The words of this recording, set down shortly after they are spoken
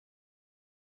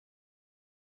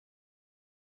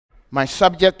My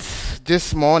subject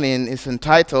this morning is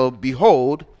entitled,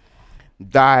 Behold,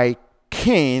 Thy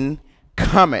King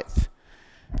Cometh.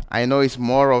 I know it's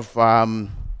more of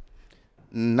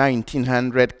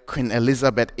 1900 Queen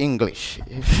Elizabeth English.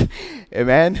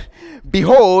 Amen.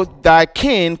 Behold, thy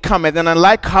king cometh. And I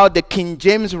like how the King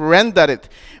James rendered it.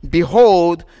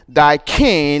 Behold, thy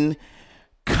king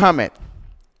cometh.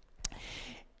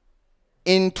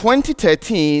 In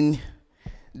 2013,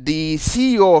 the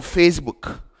CEO of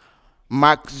Facebook,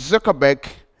 Mark Zuckerberg,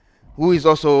 who is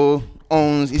also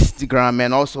owns Instagram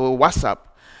and also WhatsApp,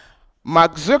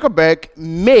 Mark Zuckerberg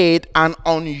made an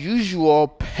unusual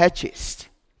purchase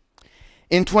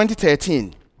in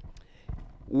 2013.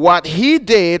 What he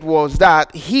did was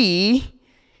that he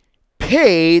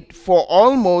paid for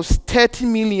almost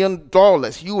 $30 million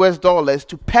US dollars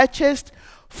to purchase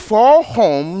 4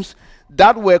 homes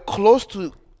that were close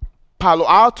to Palo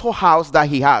Alto house that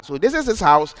he had. So this is his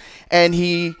house, and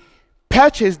he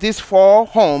purchased these 4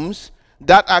 homes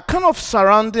that are kind of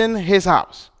surrounding his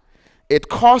house. It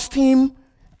cost him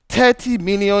 $30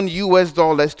 million US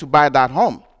dollars to buy that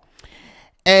home.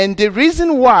 And the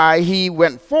reason why he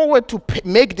went forward to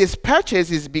make this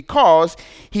purchase is because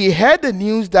he heard the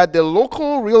news that the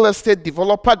local real estate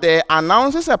developer there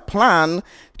announces a plan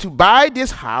to buy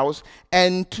this house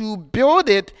and to build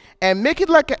it and make it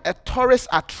like a tourist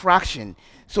attraction.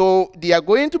 So they are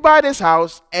going to buy this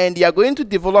house and they are going to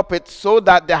develop it so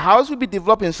that the house will be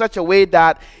developed in such a way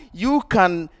that you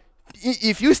can,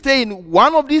 if you stay in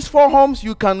one of these 4 homes,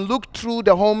 you can look through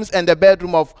the homes and the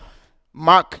bedroom of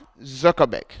Mark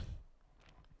Zuckerberg.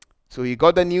 So he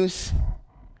got the news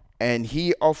and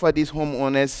he offered these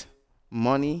homeowners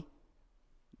money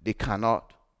they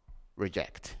cannot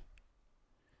reject.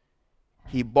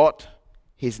 He bought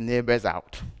his neighbors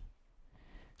out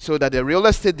so that the real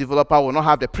estate developer will not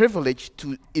have the privilege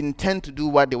to intend to do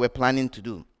what they were planning to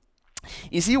do.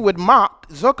 You see, with Mark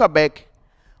Zuckerberg,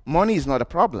 money is not a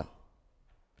problem.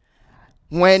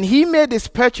 When he made this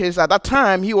purchase, at that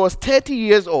time, he was 30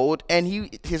 years old, and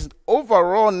his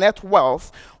overall net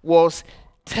wealth was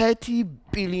 $30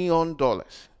 billion.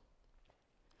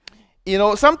 You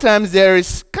know, sometimes there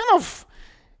is kind of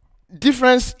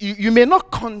difference. You may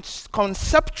not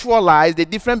conceptualize the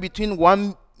difference between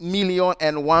 1 million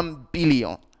and 1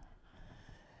 billion. It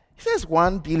says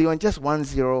 1 billion, just 1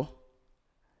 zero.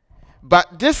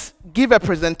 But this give a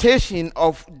presentation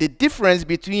of the difference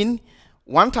between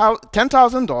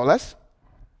 $10,000,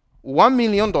 $1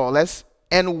 million,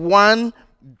 and $1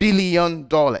 billion.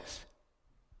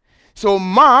 So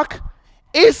Mark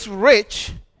is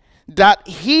rich that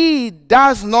he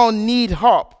does not need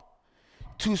help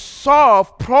to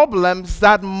solve problems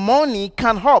that money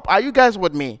can help. Are you guys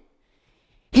with me?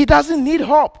 He doesn't need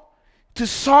help to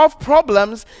solve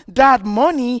problems that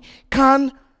money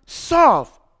can solve,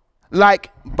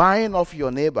 like buying off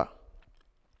your neighbor,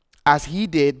 as he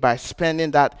did by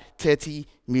spending that $30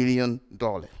 million.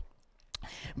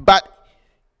 But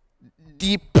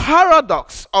the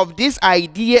paradox of this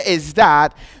idea is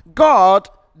that God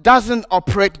doesn't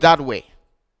operate that way.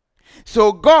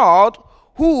 So God,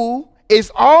 who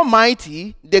is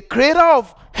almighty, the creator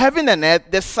of heaven and earth,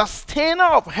 the sustainer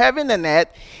of heaven and earth,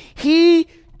 he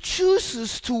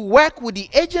chooses to work with the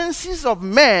agencies of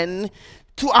men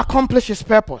to accomplish his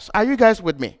purpose. Are you guys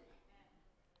with me?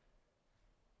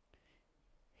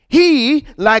 He,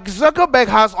 like Zuckerberg,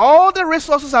 has all the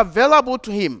resources available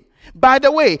to him. By the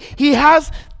way, he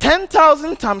has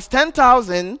 10,000 times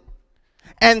 10,000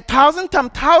 and 1,000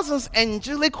 times thousands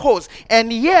angelic hosts,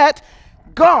 and yet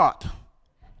God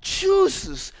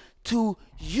chooses to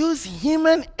use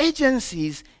human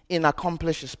agencies in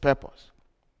accomplish his purpose.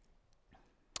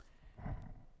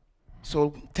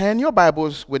 So turn your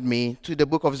Bibles with me to the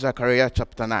book of Zechariah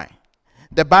chapter 9.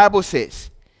 The Bible says,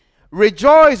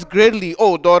 Rejoice greatly,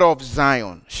 O daughter of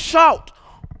Zion. Shout,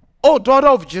 O daughter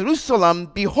of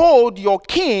Jerusalem. Behold, your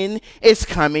king is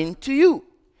coming to you.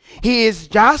 He is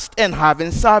just and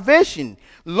having salvation,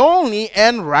 lonely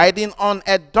and riding on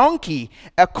a donkey,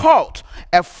 a colt,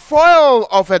 a foal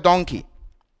of a donkey.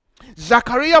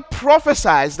 Zechariah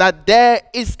prophesies that there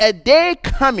is a day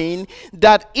coming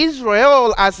that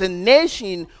Israel as a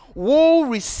nation will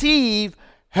receive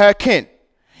her king.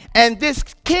 And this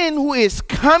king who is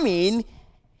coming,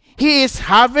 he is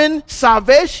having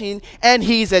salvation and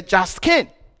he is a just king.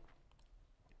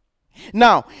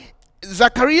 Now,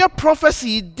 Zechariah's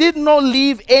prophecy did not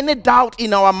leave any doubt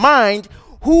in our mind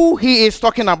who he is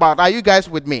talking about. Are you guys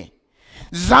with me?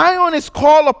 Zion is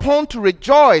called upon to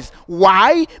rejoice.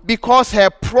 Why? Because her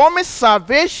promised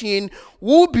salvation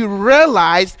will be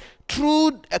realized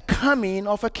through a coming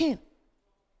of a king.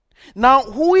 Now,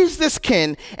 who is this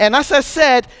king? And as I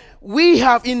said, we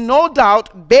have in no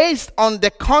doubt, based on the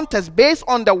context, based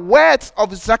on the words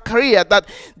of Zechariah, that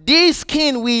this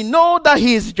king, we know that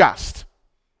he is just.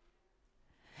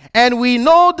 And we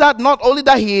know that not only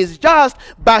that he is just,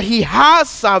 but he has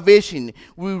salvation.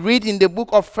 We read in the book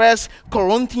of 1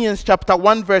 Corinthians chapter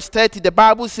 1 verse 30, the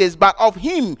Bible says, but of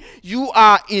him you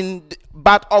are in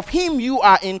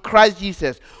Christ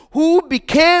Jesus, who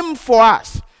became for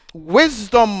us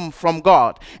wisdom from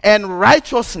God, and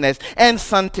righteousness, and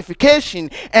sanctification,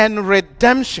 and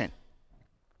redemption.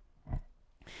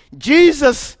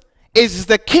 Jesus is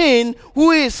the king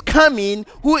who is coming,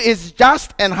 who is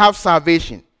just and have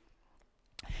salvation.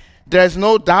 There is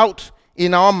no doubt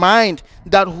in our mind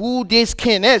that who this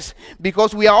king is,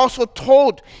 because we are also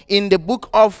told in the book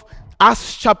of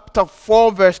Acts chapter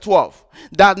 4 verse 12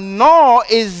 that nor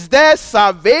is there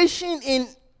salvation in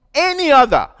any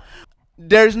other.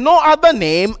 There is no other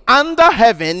name under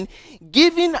heaven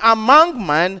given among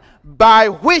men by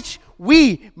which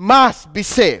we must be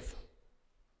saved.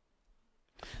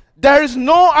 There is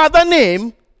no other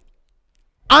name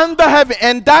under heaven,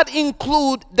 and that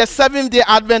includes the Seventh-day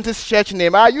Adventist church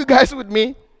name. Are you guys with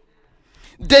me?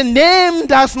 The name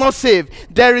does not save.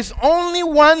 There is only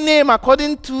one name,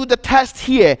 according to the text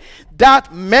here,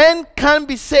 that men can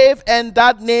be saved, and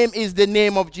that name is the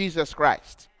name of Jesus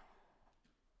Christ.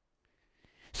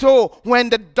 So when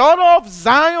the daughter of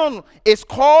Zion is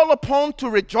called upon to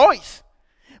rejoice,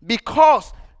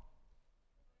 because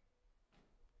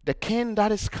the king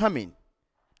that is coming,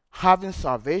 having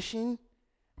salvation,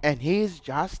 and he is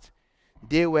just,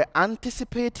 they were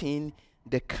anticipating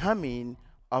the coming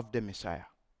of the Messiah,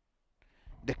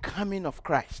 the coming of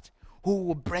Christ, who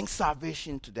will bring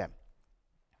salvation to them.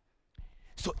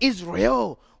 So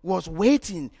Israel was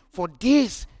waiting for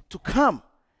this to come.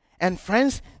 And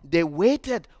friends, they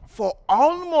waited for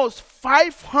almost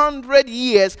 500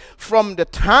 years from the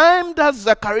time that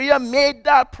Zechariah made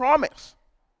that promise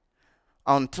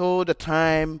until the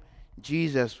time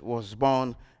Jesus was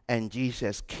born and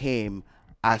Jesus came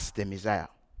as the Messiah.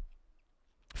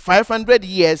 500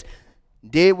 years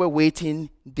they were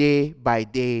waiting day by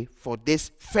day for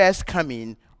this first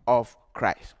coming of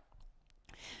Christ.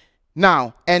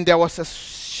 Now, and there was a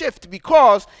shift,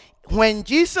 because when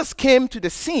Jesus came to the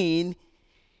scene,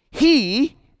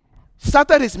 he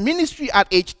started his ministry at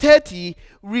age 30,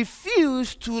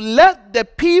 refused to let the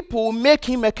people make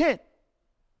him a king.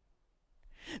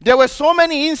 There were so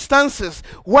many instances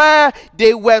where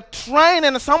they were trying,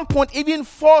 and at some point even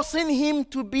forcing him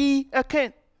to be a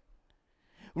king.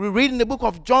 We read in the book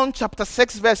of John chapter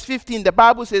 6 verse 15, the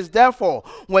Bible says, therefore,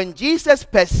 when Jesus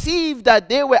perceived that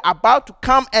they were about to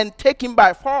come and take him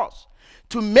by force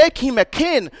to make him a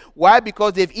king. Why?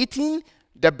 Because they've eaten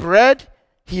the bread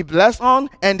he blessed on,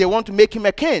 and they want to make him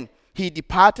a king. He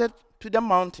departed to the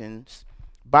mountains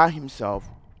by himself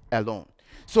alone.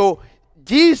 So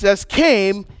Jesus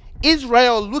came,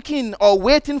 Israel looking or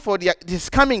waiting for this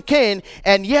coming king,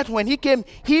 and yet when he came,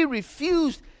 he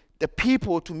refused the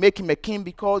people to make him a king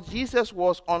because Jesus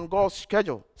was on God's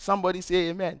schedule. Somebody say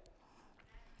amen.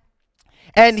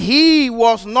 And he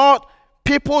was not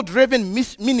people-driven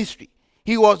ministry.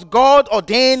 He was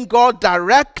God-ordained,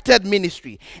 God-directed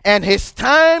ministry. And his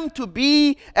time to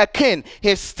be a king,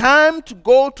 his time to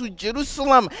go to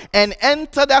Jerusalem and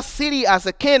enter that city as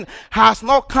a king has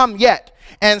not come yet.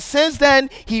 And since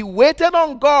then, he waited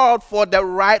on God for the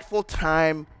rightful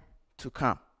time to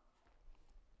come.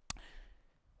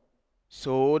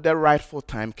 So the rightful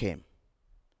time came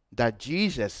that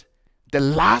Jesus, the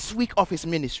last week of his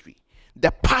ministry,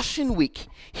 the Passion Week,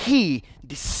 he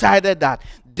decided that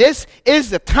this is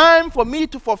the time for me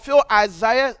to fulfill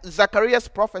Zechariah's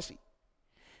prophecy,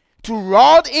 to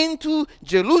ride into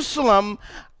Jerusalem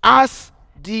as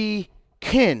the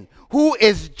king who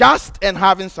is just and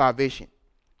having salvation.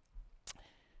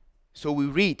 So we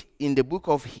read in the book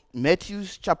of Matthew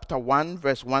chapter 1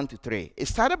 verse 1 to 3. It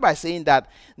started by saying that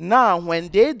now when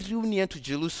they drew near to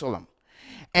Jerusalem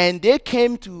and they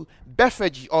came to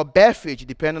Bethphage or Bethphage,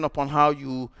 depending upon how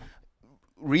you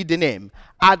read the name,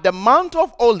 at the Mount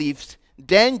of Olives,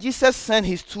 then Jesus sent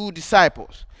his 2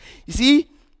 disciples. You see,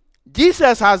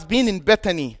 Jesus has been in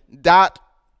Bethany that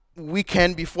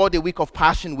weekend before the week of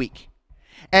Passion Week.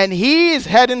 And he is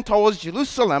heading towards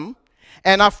Jerusalem.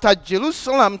 And after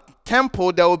Jerusalem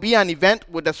temple, there will be an event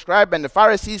with the scribe and the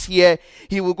Pharisees here.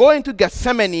 He will go into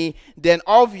Gethsemane. Then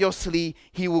obviously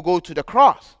he will go to the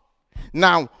cross.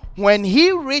 Now, when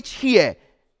he reached here,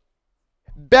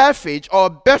 Bethphage or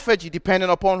Bethphage, depending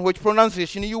upon which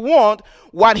pronunciation you want,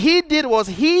 what he did was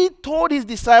he told his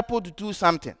disciple to do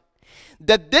something.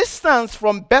 The distance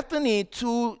from Bethany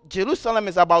to Jerusalem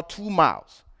is about 2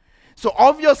 miles. So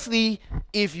obviously,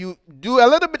 if you do a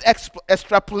little bit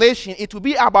extrapolation, it will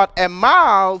be about a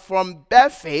mile from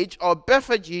Bethphage or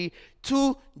Bethphage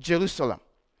to Jerusalem.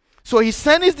 So he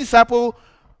sent his disciple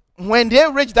when they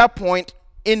reached that point,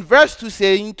 in verse 2,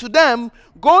 saying to them,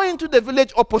 go into the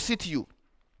village opposite you,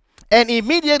 and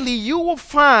immediately you will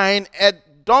find a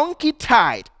donkey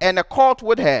tied and a colt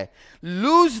with her.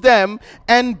 Loose them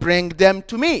and bring them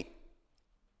to me.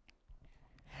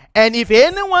 And if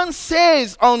anyone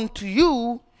says unto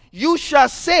you, you shall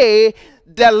say,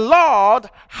 the Lord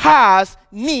has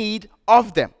need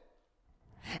of them,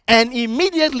 and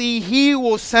immediately he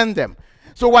will send them.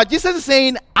 So what Jesus is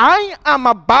saying, I am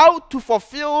about to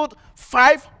fulfill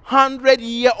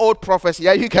 500-year-old prophecy.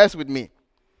 Are you guys with me?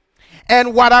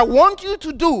 And what I want you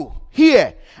to do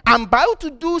here, I'm about to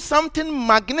do something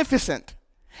magnificent.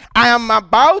 I am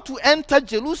about to enter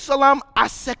Jerusalem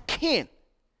as a king.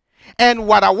 And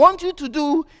what I want you to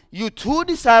do, you two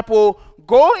disciples,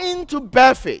 go into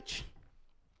Bethphage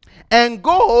and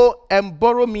go and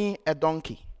borrow me a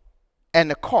donkey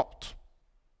and a colt.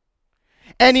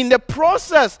 And in the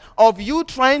process of you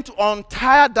trying to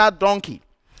untie that donkey,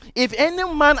 if any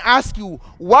man asks you,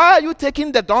 why are you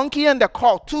taking the donkey and the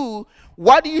colt too?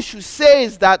 What you should say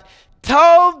is that,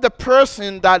 tell the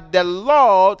person that the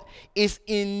Lord is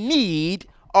in need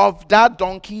of that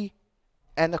donkey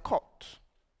and the colt.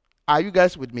 Are you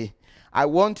guys with me? I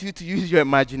want you to use your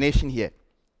imagination here.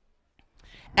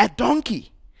 A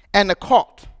donkey and a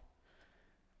colt.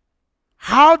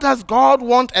 How does God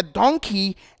want a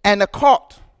donkey and a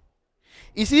colt?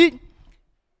 You see,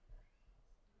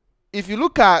 if you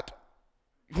look at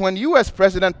when U.S.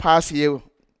 President passed here,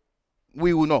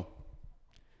 we will know.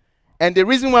 And the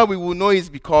reason why we will know is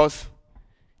because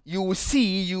you will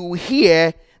see, you will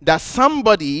hear that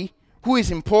somebody who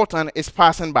is important is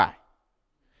passing by.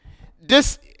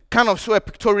 This kind of shows a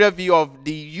pictorial view of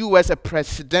the U.S.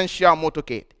 presidential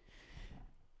motorcade.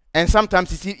 And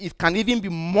sometimes it can even be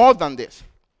more than this.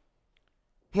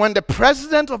 When the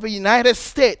president of the United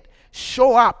States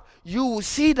show up, you will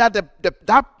see that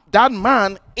that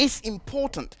man is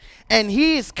important. And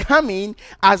he is coming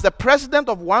as the president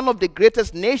of one of the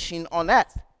greatest nations on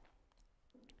earth.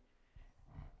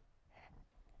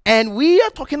 And we are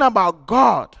talking about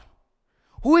God,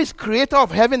 who is creator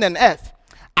of heaven and earth,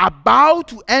 about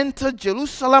to enter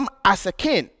Jerusalem as a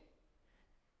king.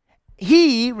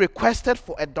 He requested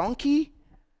for a donkey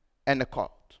and a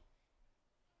colt.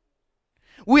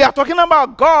 We are talking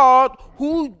about God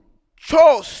who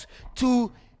chose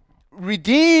to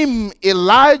redeem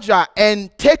Elijah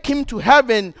and take him to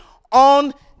heaven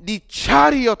on the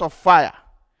chariot of fire.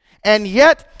 And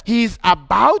yet he is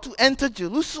about to enter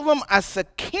Jerusalem as a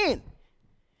king.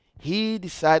 He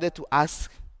decided to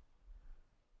ask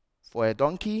for a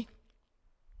donkey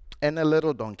and a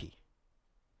little donkey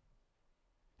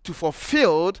to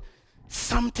fulfill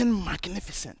something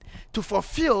magnificent, to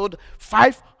fulfill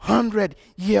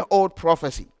 500-year-old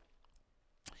prophecy.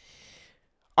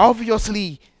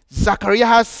 Obviously, Zechariah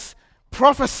has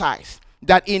prophesied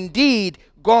that indeed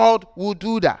God will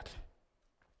do that.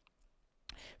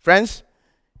 Friends,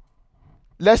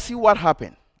 let's see what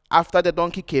happened after the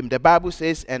donkey came. The Bible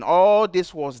says, and all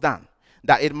this was done,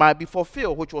 that it might be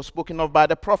fulfilled, which was spoken of by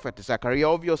the prophet Zechariah,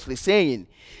 obviously saying,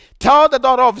 tell the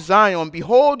daughter of Zion,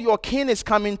 behold, your king is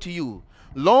coming to you,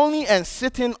 lonely and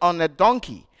sitting on a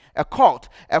donkey, a colt,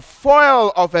 a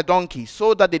foal of a donkey.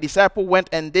 So that the disciple went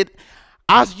and did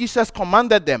as Jesus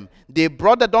commanded them. They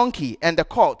brought the donkey and the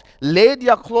colt, laid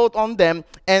their clothes on them,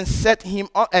 and set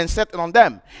it on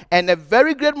them. And a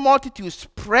very great multitude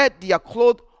spread their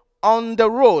clothes on the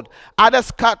road.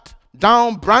 Others cut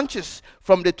down branches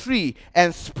from the tree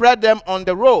and spread them on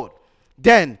the road.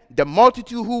 Then the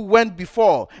multitude who went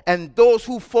before and those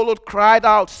who followed cried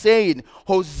out, saying,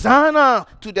 Hosanna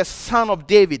to the Son of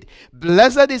David.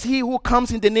 Blessed is he who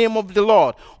comes in the name of the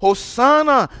Lord.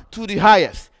 Hosanna to the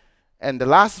highest. And the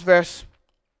last verse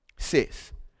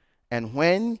says, and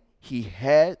when he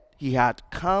had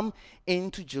come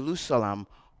into Jerusalem,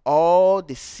 all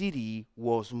the city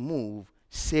was moved,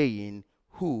 saying,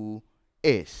 who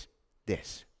is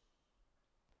this?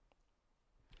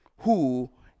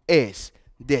 Who is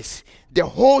this? The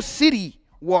whole city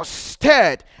was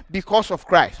stirred because of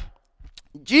Christ.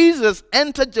 Jesus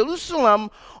entered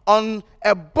Jerusalem on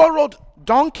a borrowed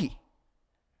donkey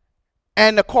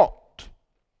and a colt.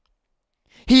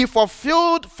 He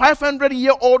fulfilled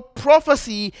 500-year-old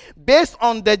prophecy based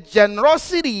on the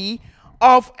generosity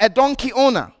of a donkey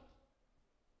owner.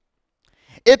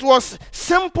 It was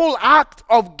simple act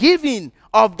of giving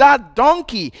of that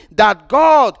donkey, that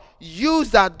God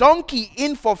used that donkey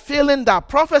in fulfilling that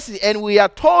prophecy. And we are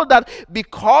told that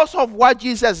because of what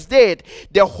Jesus did,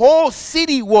 the whole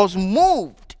city was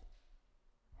moved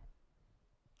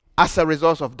as a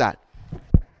result of that.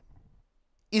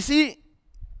 You see,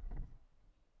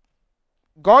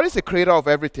 God is the creator of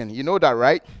everything. You know that,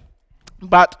 right?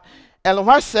 But Ellen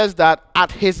White says that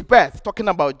at his birth, talking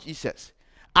about Jesus,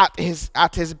 at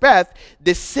his birth,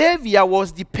 the Savior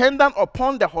was dependent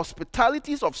upon the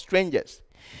hospitalities of strangers.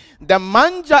 The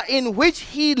manger in which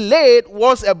he laid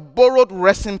was a borrowed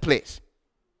resting place.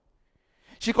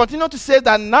 She continued to say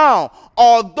that now,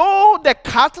 although the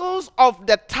cattle of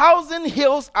 1,000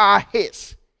 hills are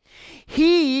his,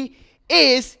 he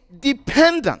is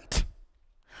dependent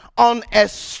on a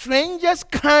stranger's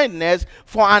kindness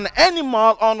for an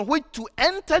animal on which to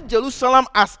enter Jerusalem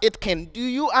as it can. Do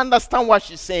you understand what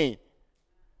she's saying?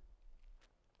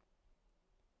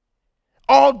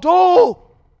 Although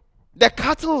the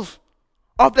cattle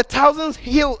of 1,000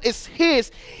 hills is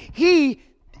his, he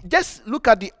just look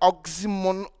at the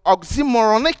oxymoronic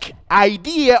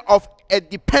idea of a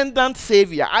dependent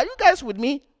savior. Are you guys with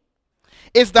me?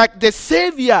 It's like the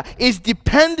Savior is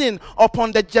depending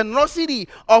upon the generosity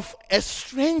of a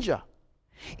stranger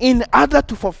in order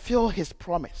to fulfill his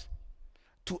promise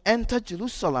to enter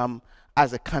Jerusalem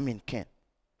as a coming king.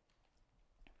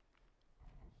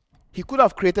 He could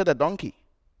have created a donkey.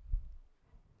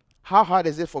 How hard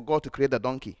is it for God to create a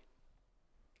donkey?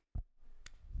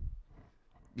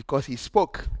 Because he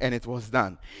spoke and it was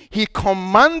done. He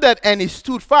commanded and he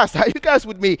stood fast. Are you guys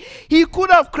with me? He could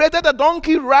have created a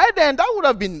donkey right then. That would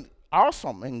have been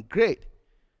awesome and great.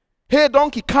 Hey,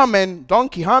 donkey, come and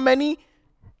donkey, how many?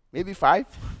 Maybe 5?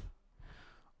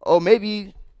 Or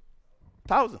maybe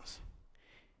thousands.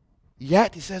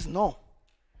 Yet he says, no.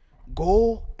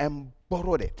 Go and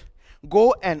borrow it.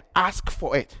 Go and ask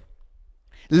for it.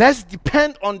 Let's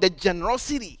depend on the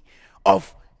generosity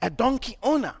of a donkey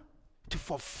owner to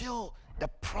fulfill the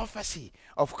prophecy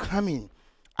of coming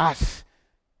as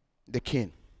the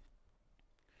king.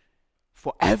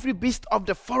 For every beast of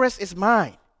the forest is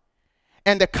mine,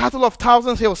 and the cattle of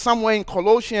thousands hills. Somewhere in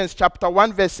Colossians chapter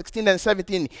 1 verse 16 and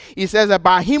 17, he says that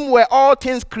by him were all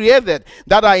things created,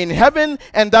 that are in heaven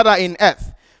and that are in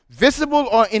earth, visible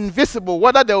or invisible,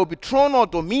 whether there will be throne or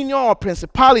dominion or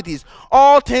principalities.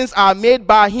 All things are made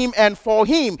by him and for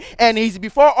him, and he's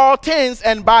before all things,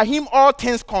 and by him all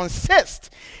things consist.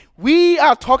 We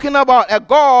are talking about a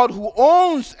God who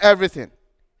owns everything.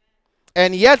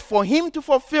 And yet for him to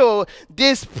fulfill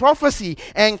this prophecy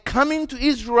and coming to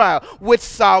Israel with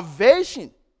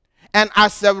salvation and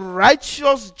as a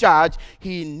righteous judge,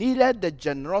 he needed the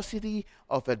generosity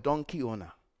of a donkey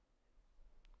owner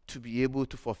to be able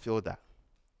to fulfill that.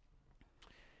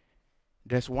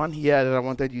 There's one here that I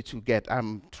wanted you to get.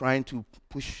 I'm trying to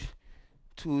push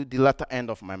to the latter end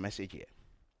of my message here.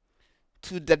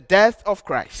 To the death of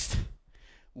Christ,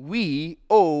 we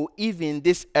owe even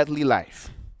this earthly life.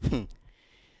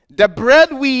 The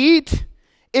bread we eat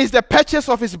is the purchase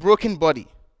of his broken body.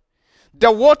 The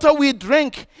water we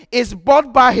drink is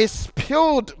bought by his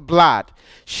spilled blood.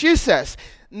 She says,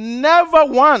 never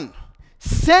one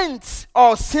saint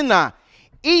or sinner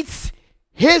eats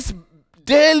his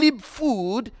daily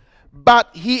food, but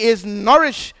he is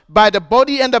nourished by the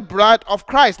body and the blood of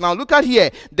Christ. Now look at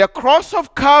here. The cross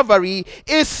of Calvary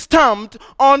is stamped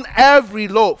on every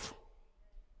loaf.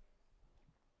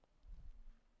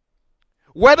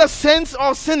 Whether saints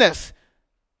or sinners,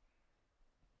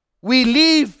 we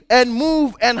live and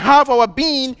move and have our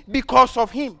being because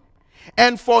of him.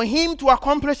 And for him to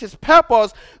accomplish his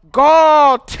purpose,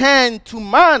 God turned to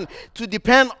man to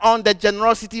depend on the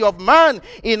generosity of man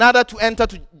in order to enter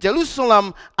to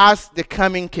Jerusalem as the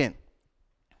coming king.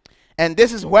 And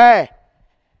this is where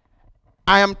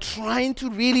I am trying to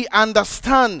really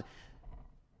understand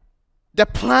the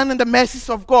plan and the mercies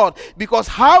of God. Because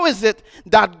how is it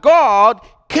that God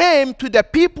came to the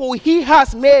people he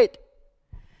has made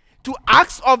to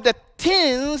ask of the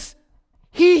things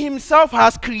he himself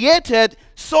has created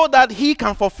so that he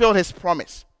can fulfill his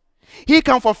promise? He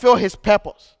can fulfill his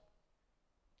purpose.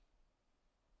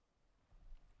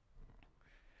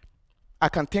 I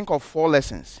can think of 4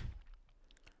 lessons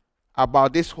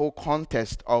about this whole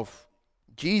context of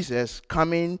Jesus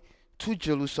coming to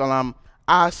Jerusalem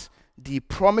as the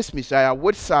promised Messiah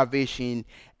with salvation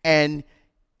and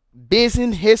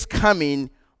basing his coming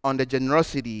on the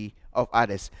generosity of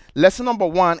others. Lesson number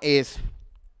 1 is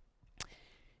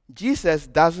Jesus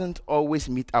doesn't always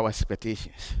meet our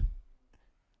expectations.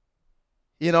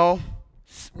 You know,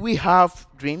 we have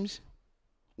dreams,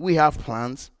 we have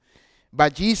plans,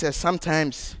 but Jesus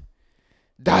sometimes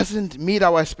doesn't meet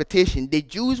our expectation. The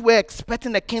Jews were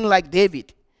expecting a king like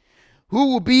David,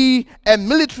 who will be a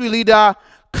military leader,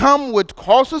 come with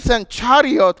horses and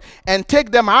chariots and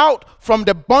take them out from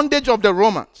the bondage of the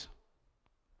Romans.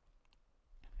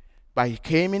 But he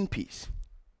came in peace.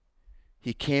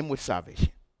 He came with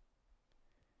salvation.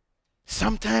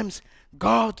 Sometimes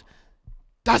God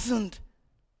doesn't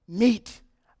meet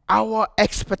our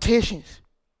expectations.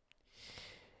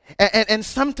 And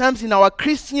sometimes in our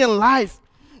Christian life,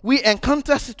 we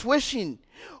encounter situations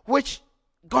which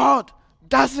God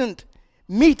doesn't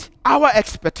meet our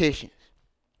expectations.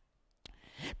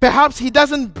 Perhaps he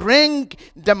doesn't bring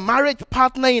the marriage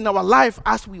partner in our life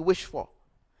as we wish for.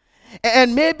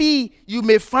 And maybe you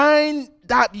may find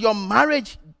that your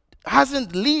marriage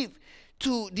hasn't lived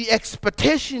to the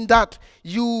expectation that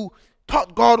you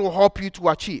thought God will help you to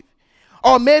achieve.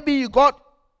 Or maybe you got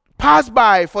passed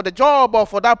by for the job or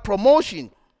for that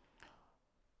promotion,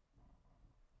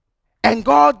 and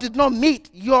God did not meet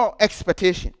your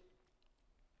expectation.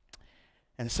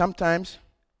 And sometimes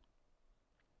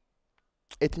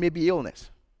it may be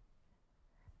illness.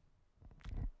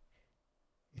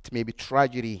 It may be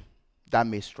tragedy that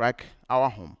may strike our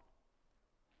home.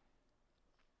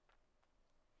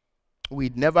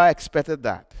 We never expected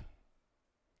that.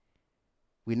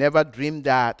 We never dreamed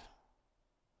that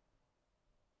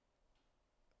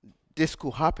this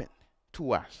could happen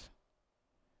to us.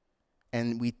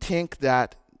 And we think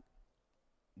that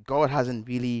God hasn't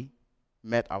really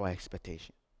met our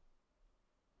expectation.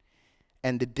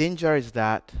 And the danger is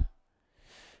that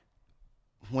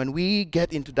when we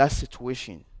get into that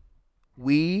situation,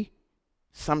 we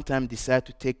sometimes decide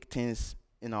to take things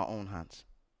in our own hands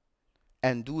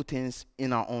and do things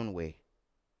in our own way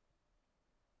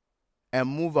and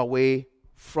move away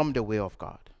from the way of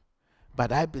God.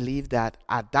 But I believe that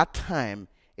at that time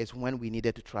is when we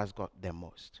needed to trust God the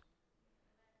most,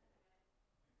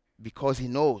 because he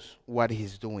knows what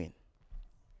he's doing.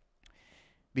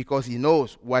 Because he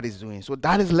knows what he's doing. So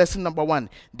that is lesson number one.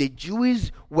 The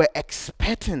Jews were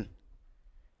expecting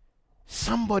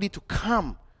somebody to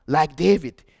come like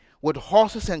David with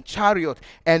horses and chariots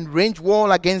and range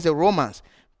war against the Romans.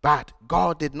 But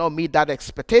God did not meet that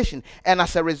expectation. And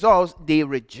as a result, they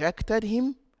rejected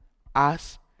him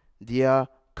as their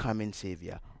coming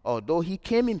Savior. Although he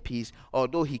came in peace,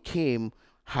 although he came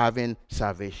having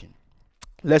salvation.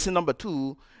 Lesson number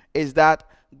two is that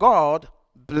God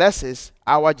blesses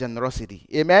our generosity.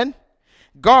 Amen?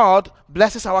 God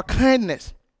blesses our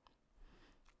kindness.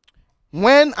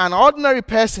 When an ordinary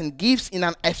person gives in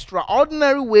an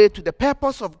extraordinary way to the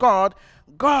purpose of God,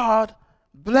 God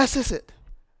blesses it.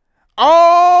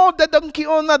 All the donkey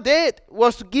owner did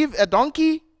was to give a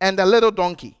donkey and a little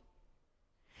donkey.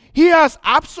 He has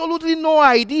absolutely no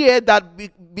idea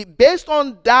that based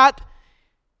on that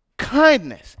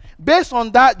kindness, based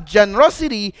on that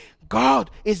generosity,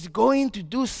 God is going to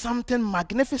do something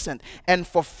magnificent and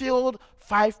fulfilled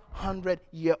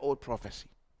 500-year-old prophecy.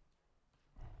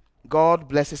 God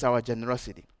blesses our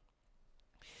generosity.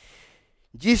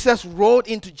 Jesus rode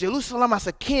into Jerusalem as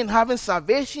a king, having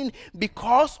salvation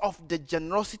because of the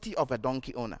generosity of a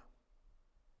donkey owner.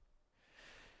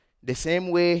 The same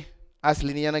way as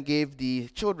Liliana gave the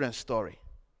children's story.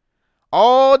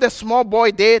 All the small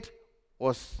boy did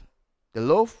was the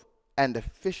loaf and the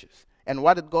fishes. And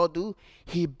what did God do?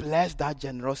 He blessed that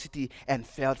generosity and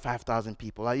fed 5,000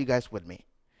 people. Are you guys with me?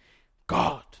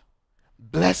 God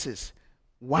blesses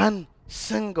one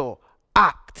single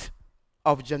act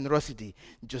of generosity.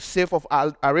 Joseph of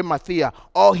Arimathea,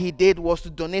 all he did was to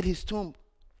donate his tomb.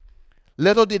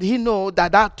 Little did he know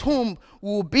that that tomb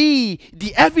will be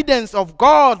the evidence of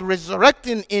God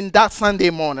resurrecting in that Sunday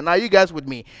morning. Are you guys with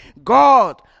me?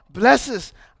 God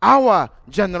blesses our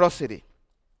generosity.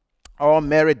 All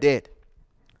Mary did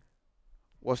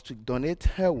was to donate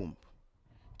her womb,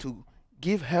 to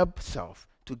give herself,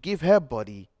 to give her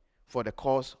body for the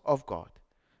cause of God.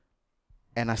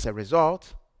 And as a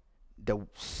result, the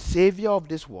Savior of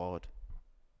this world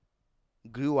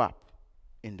grew up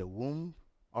in the womb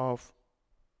of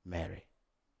Mary.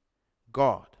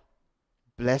 God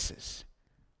blesses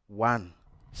one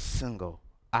single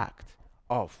act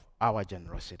of our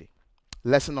generosity.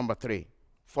 Lesson number 3.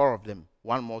 4 of them.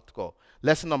 One more to go.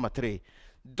 Lesson number 3.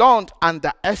 Don't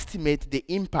underestimate the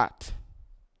impact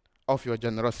of your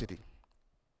generosity.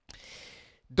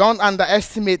 Don't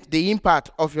underestimate the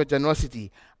impact of your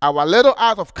generosity. Our little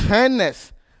act of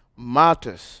kindness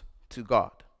matters to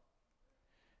God.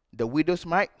 The widow's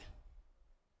mite,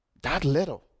 that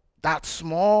little, that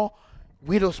small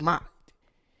widow's mite,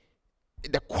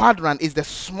 the quadrant is the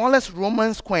smallest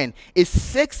Roman coin. It's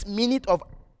 6 minutes of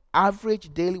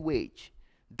average daily wage.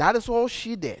 That is all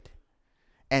she did.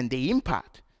 And the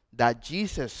impact that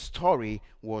Jesus' story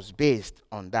was based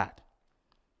on that.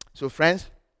 So friends,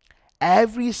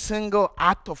 every single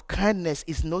act of kindness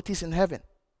is noticed in heaven.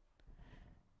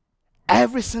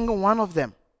 Every single one of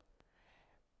them.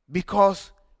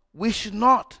 Because we should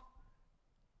not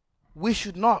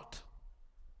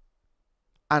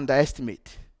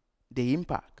underestimate the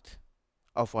impact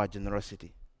of our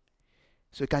generosity.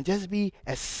 So it can just be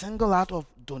a single act of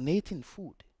donating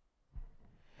food.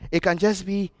 It can just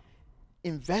be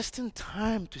investing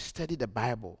time to study the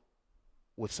Bible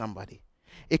with somebody.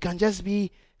 It can just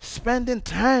be spending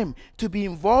time to be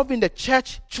involved in the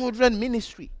church children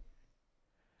ministry.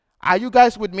 Are you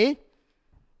guys with me?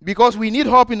 Because we need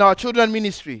help in our children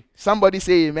ministry. Somebody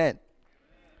say amen.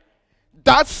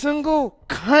 That single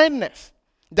kindness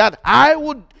that I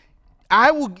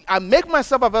make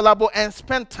myself available and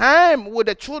spend time with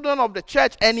the children of the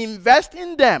church and invest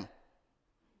in them.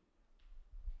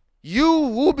 You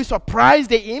will be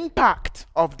surprised the impact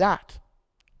of that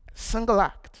single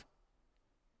act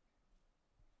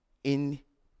in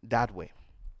that way.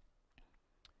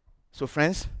 So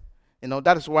friends,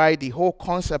 that is why the whole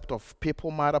concept of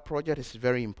People Matter Project is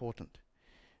very important.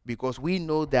 Because we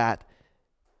know that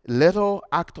little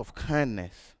act of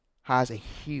kindness has a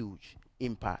huge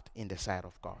impact in the sight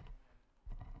of God.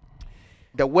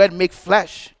 The word make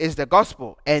flesh is the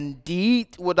gospel, and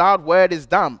deed without word is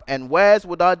dumb, and words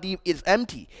without deed is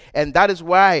empty. And that is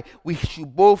why we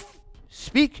should both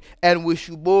speak and we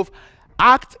should both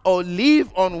act or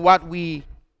live on what we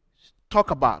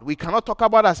talk about. We cannot talk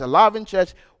about as a loving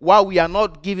church while we are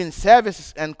not giving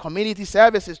services and community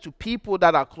services to people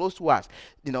that are close to us.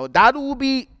 That will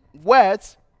be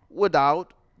words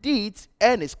without deeds,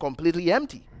 and it's completely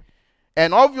empty.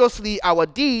 And obviously, our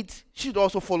deeds should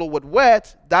also follow with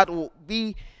words. That will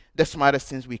be the smartest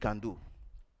things we can do.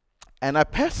 And I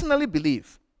personally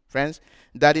believe, friends,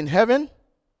 that in heaven,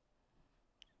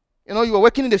 you are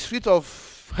walking in the streets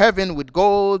of heaven with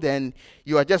gold, and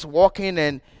you are just walking,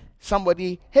 and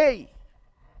somebody, hey,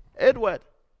 Edward,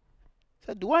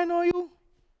 said, do I know you?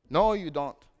 No, you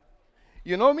don't.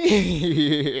 You know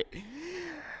me?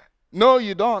 No,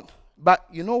 you don't. But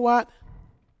you know what?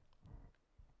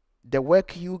 The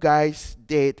work you guys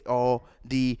did, or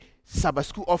the Sabbath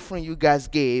school offering you guys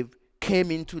gave,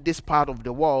 came into this part of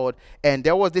the world, and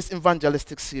there was this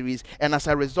evangelistic series, and as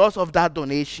a result of that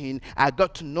donation, I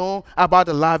got to know about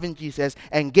the loving Jesus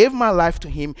and gave my life to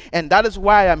him, and that is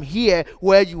why I'm here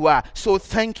where you are. So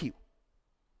thank you.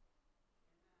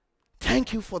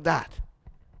 Thank you for that.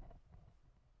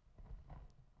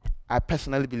 I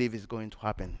personally believe it's going to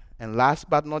happen. And last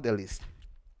but not the least,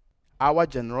 our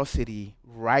generosity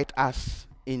writes us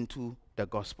into the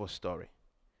gospel story.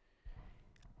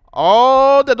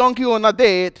 All the donkey owner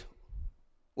did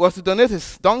was to donate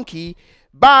his donkey,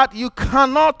 but you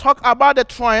cannot talk about the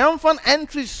triumphant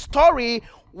entry story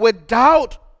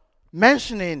without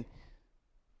mentioning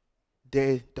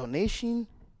the donation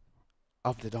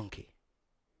of the donkey.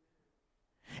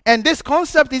 And this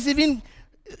concept is even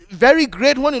very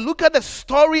great when you look at the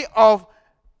story of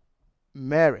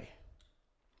Mary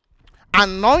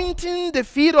anointing the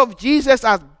feet of Jesus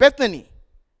at Bethany.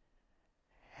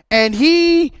 And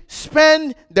he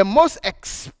spent the most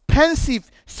expensive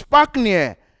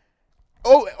sparkler,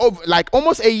 like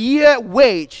almost a year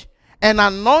wage, and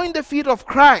anoint the feet of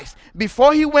Christ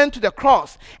before he went to the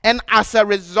cross. And as a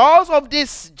result of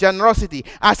this generosity,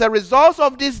 as a result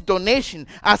of this donation,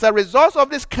 as a result of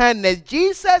this kindness,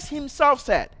 Jesus himself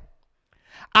said,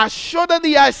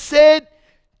 assuredly I said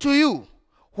to you,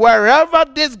 wherever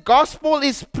this gospel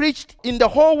is preached in the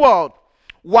whole world,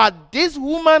 what this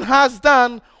woman has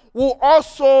done will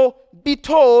also be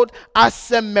told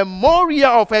as a memorial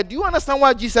of her. Do you understand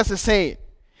what Jesus is saying?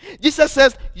 Jesus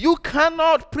says, you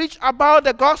cannot preach about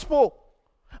the gospel,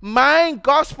 my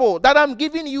gospel that I'm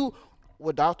giving you,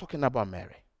 without talking about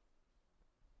Mary.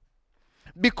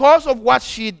 Because of what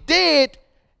she did,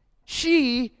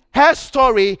 her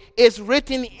story is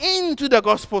written into the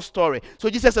gospel story. So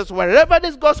Jesus says, wherever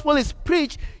this gospel is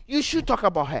preached, you should talk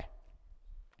about her.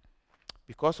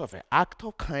 Because of an act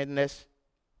of kindness,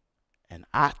 an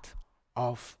act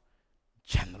of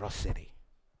generosity.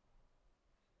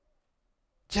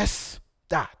 Just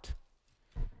that.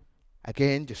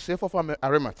 Again, Joseph of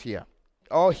Arimathea,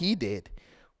 all he did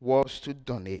was to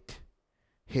donate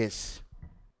his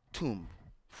tomb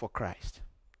for Christ.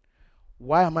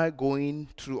 Why am I going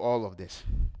through all of this?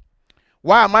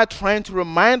 Why am I trying to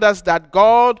remind us that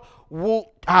God would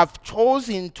have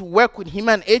chosen to work with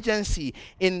human agency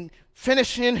in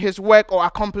finishing his work or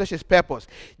accomplish his purpose?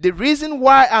 The reason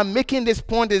why I'm making this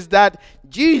point is that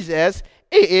Jesus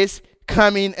is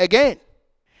coming again.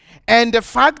 And the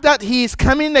fact that he is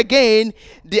coming again,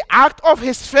 the act of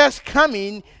his first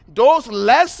coming, those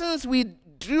lessons we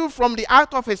drew from the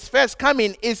act of his first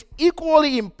coming is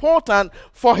equally important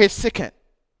for his second.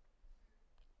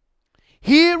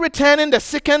 He returning the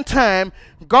second time,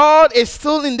 God is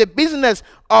still in the business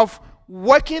of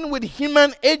working with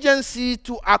human agency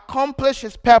to accomplish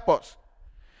his purpose,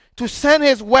 to send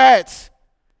his words,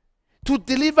 to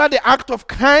deliver the act of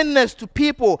kindness to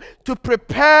people, to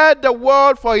prepare the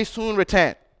world for his soon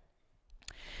return.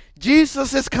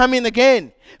 Jesus is coming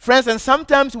again, friends, and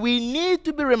sometimes we need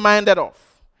to be reminded of.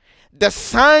 The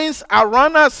signs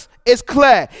around us is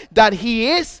clear that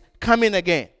he is coming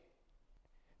again.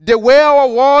 The way our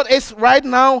world is right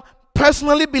now,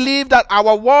 personally believe that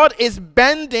our world is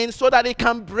bending so that it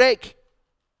can break.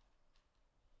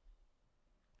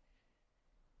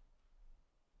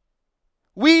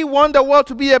 We want the world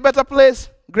to be a better place.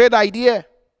 Great idea.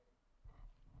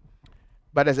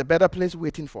 But there's a better place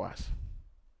waiting for us.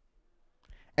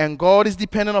 And God is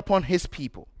dependent upon his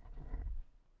people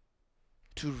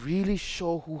to really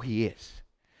show who he is,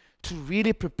 to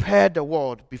really prepare the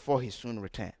world before his soon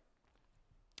return.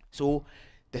 So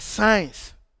the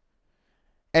signs,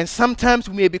 and sometimes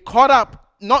we may be caught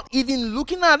up not even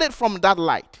looking at it from that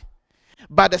light,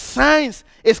 but the signs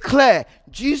is clear.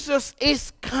 Jesus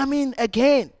is coming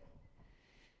again.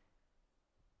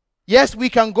 Yes, we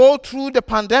can go through the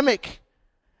pandemic.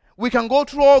 We can go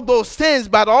through all those things,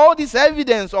 but all this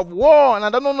evidence of war, and I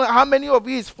don't know how many of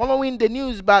you is following the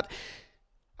news, but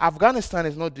Afghanistan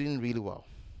is not doing really well.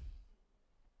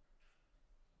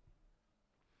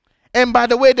 And by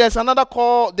the way, there's another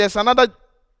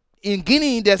in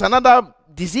Guinea, there's another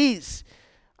disease.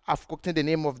 I've forgotten the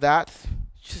name of that.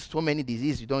 Just so many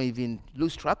diseases, you don't even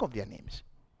lose track of their names.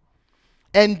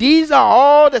 And these are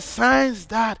all the signs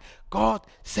that God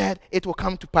said it will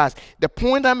come to pass. The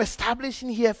point I'm establishing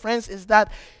here, friends, is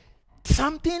that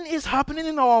something is happening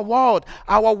in our world.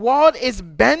 Our world is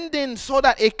bending so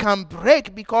that it can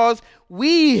break because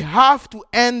we have to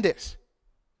end this.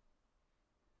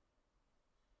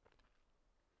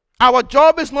 Our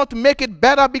job is not to make it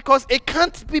better because it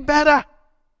can't be better.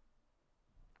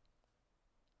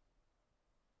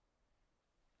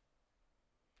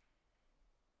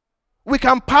 We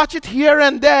can patch it here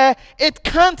and there. It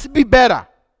can't be better.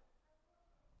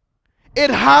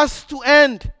 It has to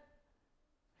end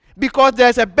because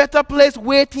there's a better place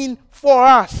waiting for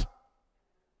us.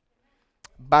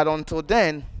 But until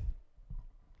then,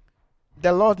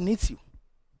 the Lord needs you.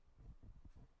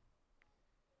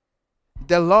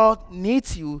 The Lord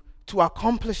needs you to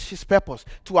accomplish his purpose,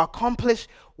 to accomplish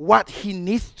what he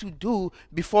needs to do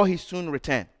before he soon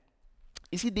return.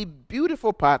 You see, the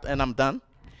beautiful part, and I'm done.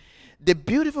 The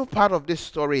beautiful part of this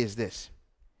story is this.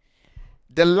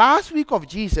 The last week of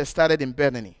Jesus started in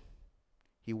Bethany.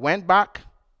 He went back.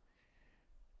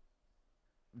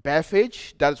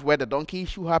 Bethphage, that's where the donkey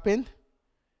issue happened.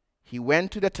 He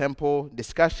went to the temple,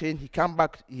 discussion. He came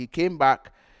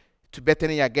back to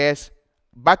Bethany, I guess,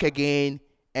 back again,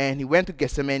 and he went to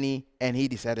Gethsemane, and he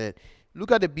decided,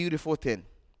 look at the beautiful thing.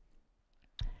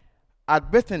 At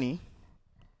Bethany,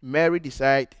 Mary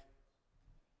decided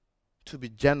to be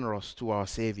generous to our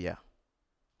Savior,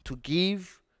 to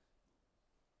give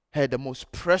her the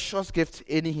most precious gift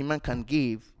any human can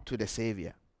give to the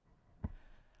Savior.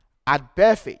 At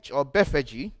Bethphage, or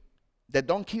Bethphage, the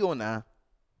donkey owner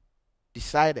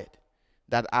decided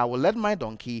that I will let my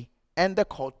donkey and the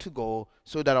colt to go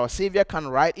so that our Savior can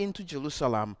ride into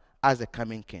Jerusalem as the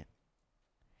coming king.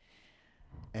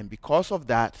 And because of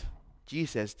that,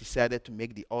 Jesus decided to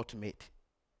make the ultimate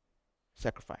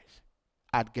sacrifice.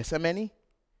 At Gethsemane,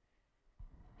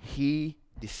 he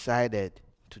decided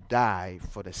to die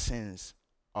for the sins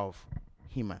of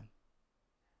human.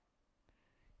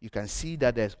 You can see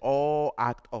that there's all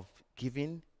act of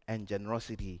giving and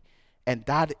generosity, and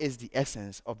that is the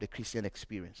essence of the Christian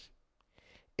experience.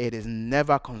 It is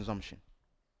never consumption.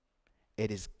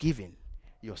 It is giving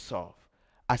yourself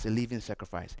as a living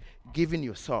sacrifice, giving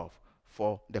yourself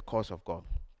for the cause of God.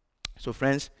 So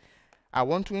friends, I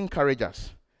want to encourage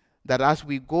us that as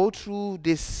we go through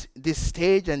this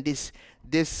stage and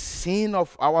this scene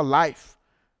of our life,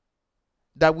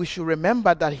 that we should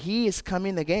remember that he is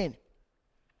coming again.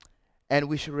 And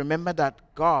we should remember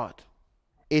that God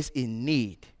is in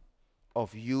need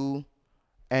of you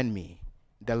and me.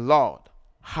 The Lord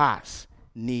has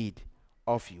need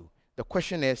of you. The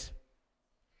question is,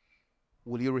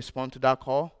 will you respond to that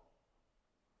call?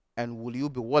 And will you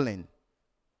be willing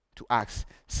to act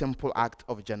simple act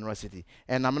of generosity?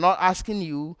 And I'm not asking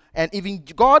you, and even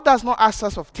God does not ask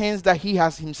us of things that he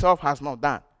himself has not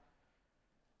done.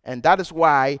 And that is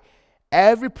why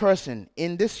Every person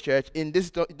in this church, in this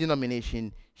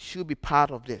denomination, should be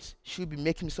part of this, should be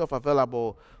making himself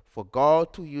available for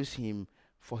God to use him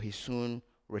for his soon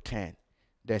return.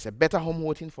 There's a better home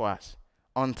waiting for us.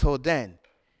 Until then,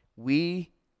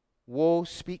 we will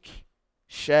speak,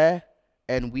 share,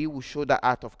 and we will show that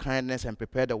act of kindness and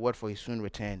prepare the word for his soon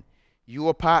return. You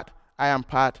are part, I am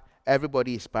part,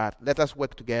 everybody is part. Let us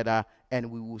work together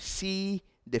and we will see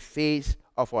the face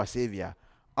of our Savior.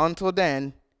 Until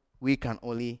then, we can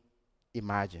only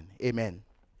imagine. Amen.